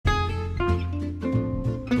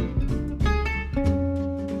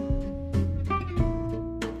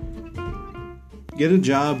get a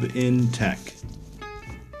job in tech.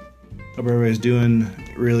 Hope everybody's doing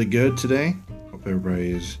really good today. Hope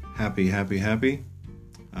everybody is happy.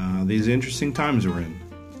 These interesting times we're in,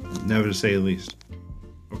 never to say the least.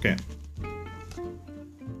 Okay.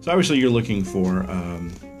 So obviously you're looking for,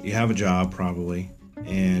 you have a job probably,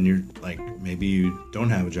 and you're like, maybe you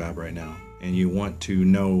don't have a job right now, and you want to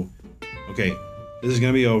know, okay, this is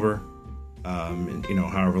going to be over,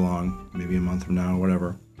 however long, maybe a month from now or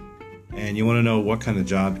whatever, and you want to know what kind of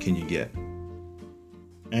job can you get.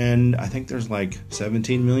 And I think there's like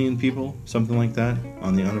 17 million people, something like that,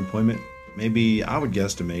 on the unemployment. Maybe I would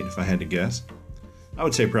guesstimate, if I had to guess, I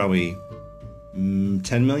would say probably 10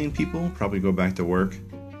 million people probably go back to work,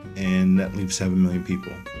 and that leaves 7 million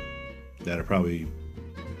people that are probably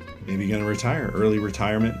maybe going to retire, early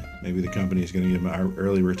retirement. Maybe the company is going to give them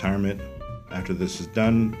early retirement after this is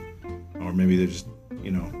done, or maybe they're just,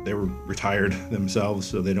 they were retired themselves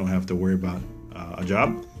so they don't have to worry about a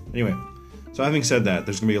job. Anyway, so having said that,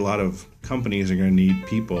 there's going to be a lot of companies that are going to need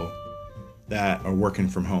people that are working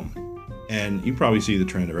from home. And you probably see the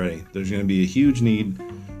trend already. There's going to be a huge need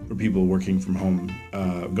for people working from home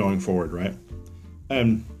going forward, right?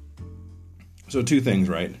 And so two things,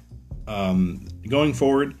 right? Going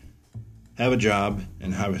forward, have a job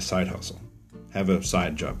and have a side hustle. Have a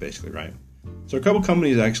side job, basically, right? So a couple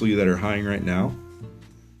companies actually that are hiring right now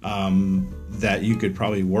that you could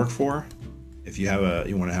probably work for if you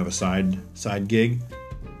want to have a side gig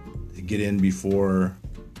to get in before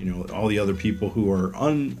all the other people who are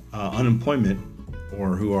unemployment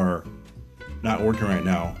or who are not working right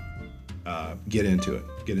now get into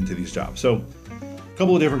these jobs. So a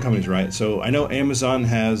couple of different companies, right? So I know Amazon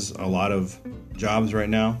has a lot of jobs right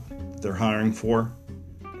now they're hiring for,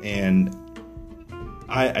 and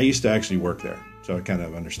I used to actually work there, so I kind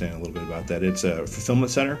of understand a little bit about that. It's a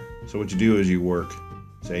fulfillment center. So what you do is you work,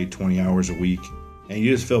 say, 20 hours a week, and you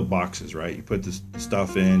just fill boxes, right? You put this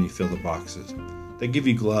stuff in, you fill the boxes. They give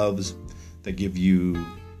you gloves. They give you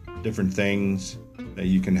different things that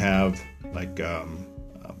you can have, like,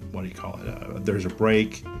 what do you call it? There's a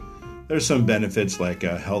break. There's some benefits, like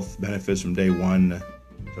health benefits from day one.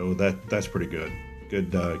 So that's pretty good.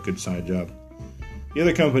 Good side job. The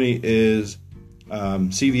other company is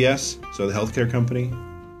CVS, so the healthcare company.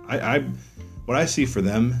 What I see for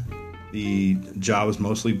them, the job is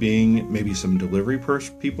mostly being maybe some delivery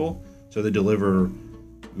people. So they deliver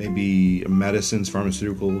maybe medicines,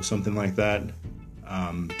 pharmaceuticals, something like that,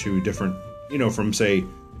 to different, from say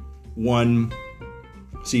one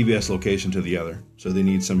CVS location to the other. So they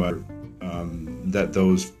need somebody that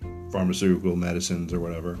those pharmaceutical medicines or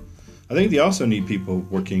whatever. I think they also need people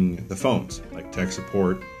working the phones, like tech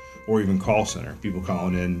support or even call center, people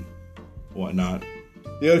calling in, whatnot.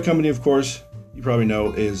 The other company, of course, you probably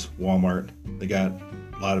know is Walmart. They got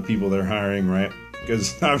a lot of people they're hiring, right?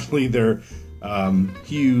 Because obviously they're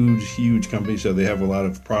huge company, so they have a lot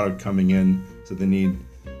of product coming in, so they need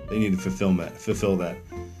to fulfill that.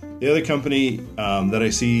 The other company that I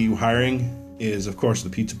see hiring is, of course, the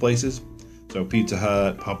pizza places. So Pizza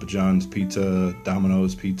Hut, Papa John's Pizza,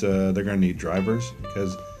 Domino's Pizza, they're going to need drivers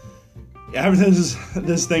because after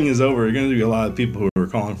this thing is over, you're going to be a lot of people who are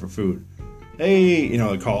calling for food. Hey,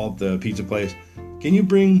 they call up the pizza place. Can you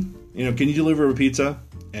deliver a pizza?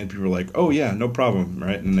 And people are like, oh yeah, no problem,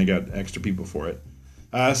 right? And they got extra people for it.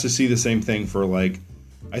 I also see the same thing for, like,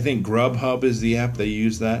 I think Grubhub is the app they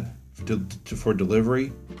use that for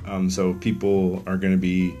delivery. So people are going to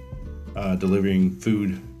be delivering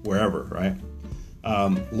food wherever, right?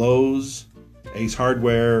 Lowe's, Ace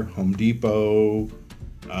Hardware, Home Depot,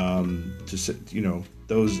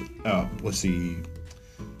 those. Let's see.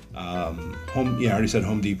 I already said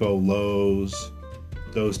Home Depot, Lowe's.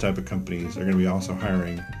 Those type of companies are going to be also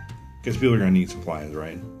hiring because people are going to need supplies,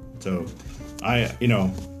 right? So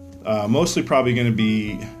mostly probably going to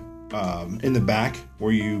be in the back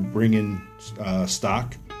where you bring in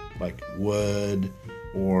stock, like wood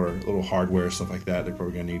or little hardware, stuff like that. They're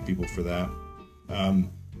probably going to need people for that.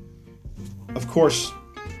 Of course,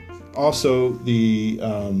 also the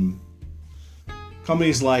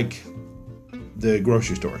companies like the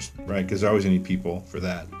grocery stores, right? Because they're always going to need people for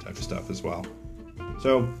that type of stuff as well.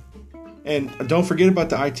 So, and don't forget about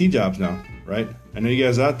the IT jobs now, right? I know you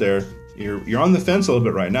guys out there, you're on the fence a little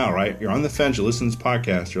bit right now, right? You're on the fence, you listen to this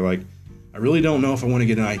podcast, you're like, I really don't know if I want to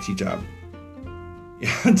get an IT job. You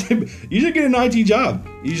should get an IT job.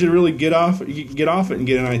 You should really get off it and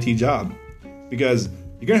get an IT job, because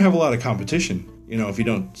you're going to have a lot of competition, if you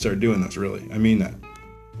don't start doing this, really. I mean that.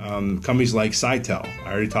 Companies like Sitel,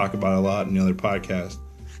 I already talk about a lot in the other podcast,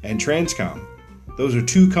 and Transcom. Those are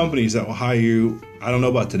two companies that will hire you. I don't know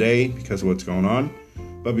about today because of what's going on,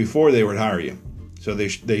 but before they would hire you. So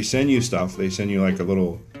they send you stuff. They send you like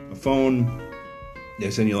a phone.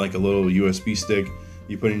 They send you like a little USB stick.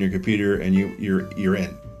 You put in your computer and you're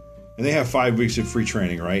in. And they have 5 weeks of free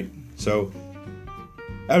training, right? So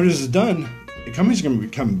after this is done, the company's going to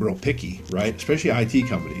become real picky, right? Especially IT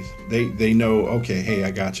companies. They know, okay, hey,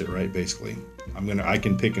 I got you, right? Basically, I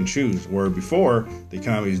can pick and choose. Where before the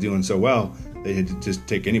economy is doing so well, they had to just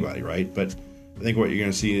take anybody, right? But I think what you're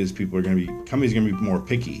going to see is companies are going to be more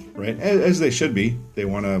picky, right? As they should be. They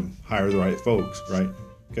want to hire the right folks, right?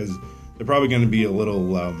 Because they're probably going to be a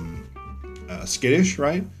little skittish,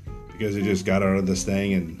 right? Because they just got out of this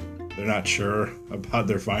thing and they're not sure about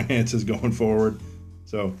their finances going forward.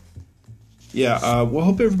 So, yeah, we'll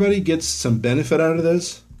hope everybody gets some benefit out of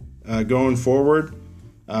this going forward.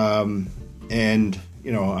 And,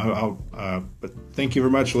 but thank you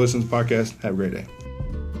very much for listening to the podcast. Have a great day.